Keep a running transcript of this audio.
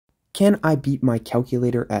Can I beat my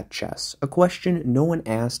calculator at chess? A question no one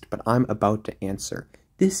asked, but I'm about to answer.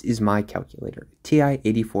 This is my calculator,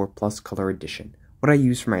 TI-84 Plus Color Edition, what I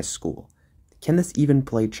use for my school. Can this even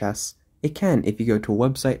play chess? It can if you go to a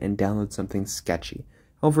website and download something sketchy.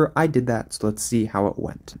 However, I did that, so let's see how it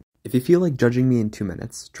went. If you feel like judging me in 2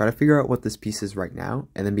 minutes, try to figure out what this piece is right now,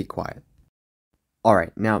 and then be quiet.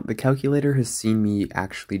 Alright, now the calculator has seen me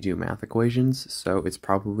actually do math equations, so it's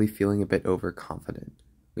probably feeling a bit overconfident.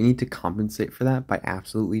 We need to compensate for that by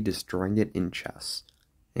absolutely destroying it in chess.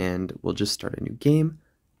 And we'll just start a new game,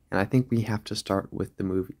 and I think we have to start with the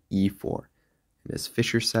move e4. And as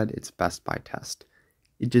Fisher said, it's best by test.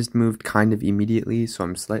 It just moved kind of immediately, so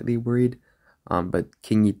I'm slightly worried, but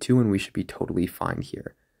king e2 and we should be totally fine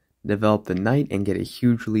here. Develop the knight and get a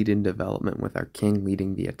huge lead in development with our king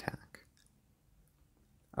leading the attack.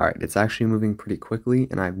 Alright, it's actually moving pretty quickly,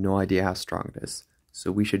 and I have no idea how strong it is.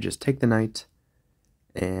 So we should just take the knight.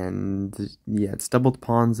 And yeah, it's doubled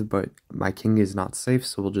pawns, but my king is not safe,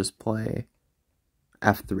 so we'll just play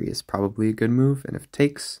f3 is probably a good move, and if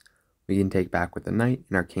takes, we can take back with the knight,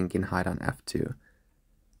 and our king can hide on f2.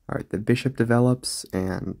 Alright, the bishop develops,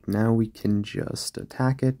 and now we can just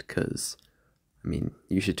attack it, because, I mean,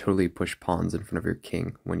 you should totally push pawns in front of your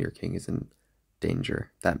king when your king is in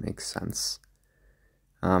danger. That makes sense.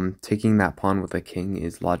 Taking that pawn with a king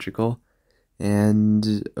is logical.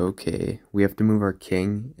 And, okay, we have to move our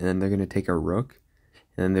king, and then they're going to take our rook,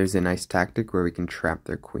 and then there's a nice tactic where we can trap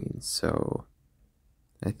their queen, so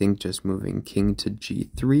I think just moving king to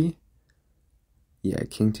g3, yeah,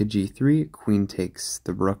 king to g3, queen takes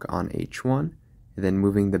the rook on h1, and then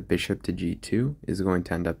moving the bishop to g2 is going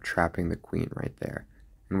to end up trapping the queen right there,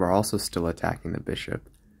 and we're also still attacking the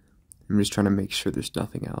bishop. I'm just trying to make sure there's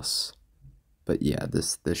nothing else, but yeah,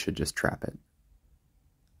 this should just trap it.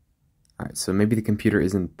 Alright, so maybe the computer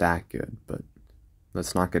isn't that good, but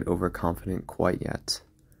let's not get overconfident quite yet.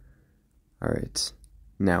 Alright,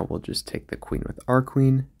 now we'll just take the queen with our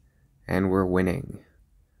queen, and we're winning.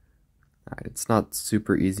 Alright, it's not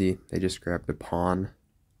super easy, they just grab the pawn.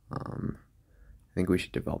 I think we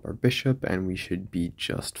should develop our bishop, and we should be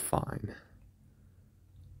just fine.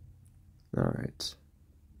 Alright.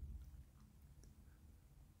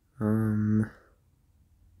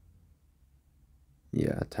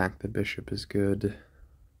 Yeah, attack the bishop is good.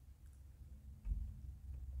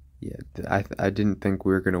 Yeah, I didn't think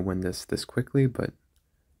we were gonna win this quickly, but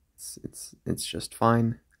it's just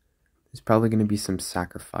fine. There's probably gonna be some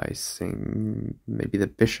sacrificing, maybe the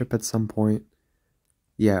bishop at some point.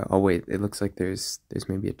 Yeah. Oh wait, it looks like there's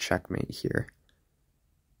maybe a checkmate here.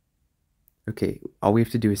 Okay, all we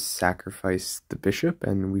have to do is sacrifice the bishop,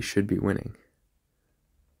 and we should be winning.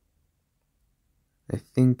 I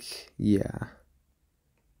think, yeah.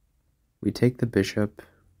 We take the bishop,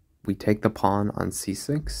 we take the pawn on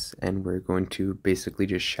c6, and we're going to basically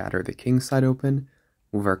just shatter the king side open,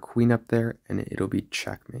 move our queen up there, and it'll be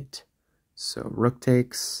checkmate. So rook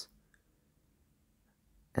takes,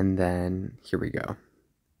 and then here we go.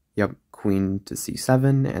 Yep, queen to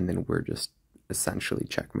c7, and then we're just essentially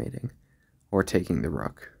checkmating, or taking the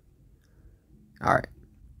rook. Alright,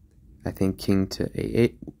 I think king to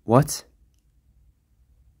a8, what?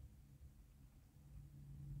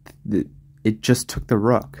 It just took the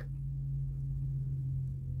rook.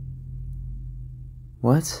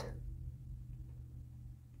 What?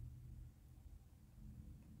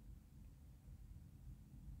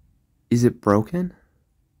 Is it broken?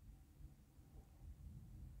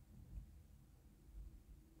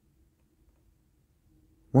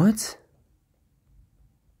 What?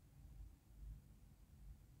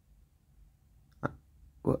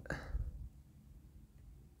 What?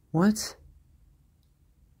 What?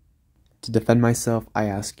 To defend myself, I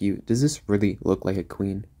ask you, does this really look like a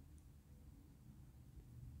queen?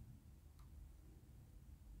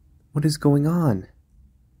 What is going on?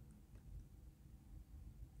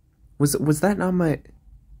 Was that not my...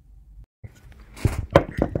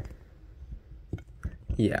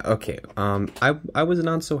 Yeah, okay, I was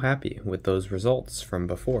not so happy with those results from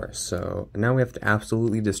before, so now we have to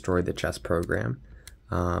absolutely destroy the chess program.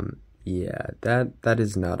 Yeah, that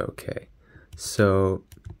is not okay. So...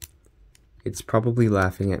 it's probably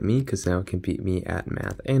laughing at me because now it can beat me at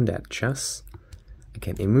math and at chess.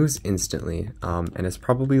 Again, it moves instantly, and it's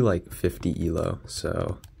probably like 50 elo,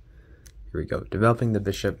 so here we go. Developing the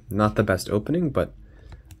bishop, not the best opening, but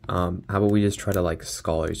how about we just try to like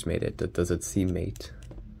scholars mate it? Does it see mate?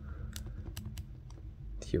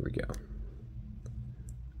 Here we go.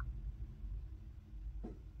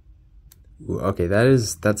 Ooh, okay,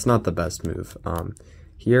 that's not the best move.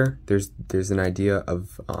 Here, there's an idea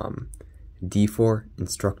of d4,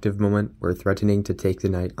 instructive moment. We're threatening to take the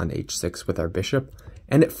knight on h6 with our bishop,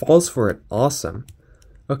 and it falls for it. Awesome.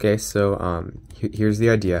 Okay, so here's the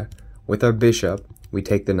idea. With our bishop, we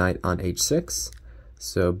take the knight on h6.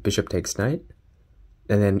 So bishop takes knight.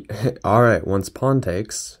 And then, alright, once pawn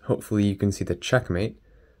takes, hopefully you can see the checkmate.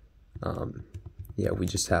 Yeah, we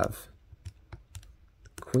just have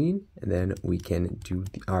queen, and then we can do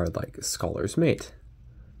our scholar's mate.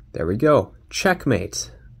 There we go.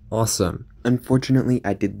 Checkmate. Awesome. Unfortunately,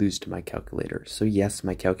 I did lose to my calculator, so yes,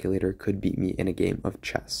 my calculator could beat me in a game of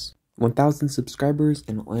chess. 1,000 subscribers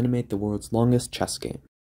and I'll animate the world's longest chess game.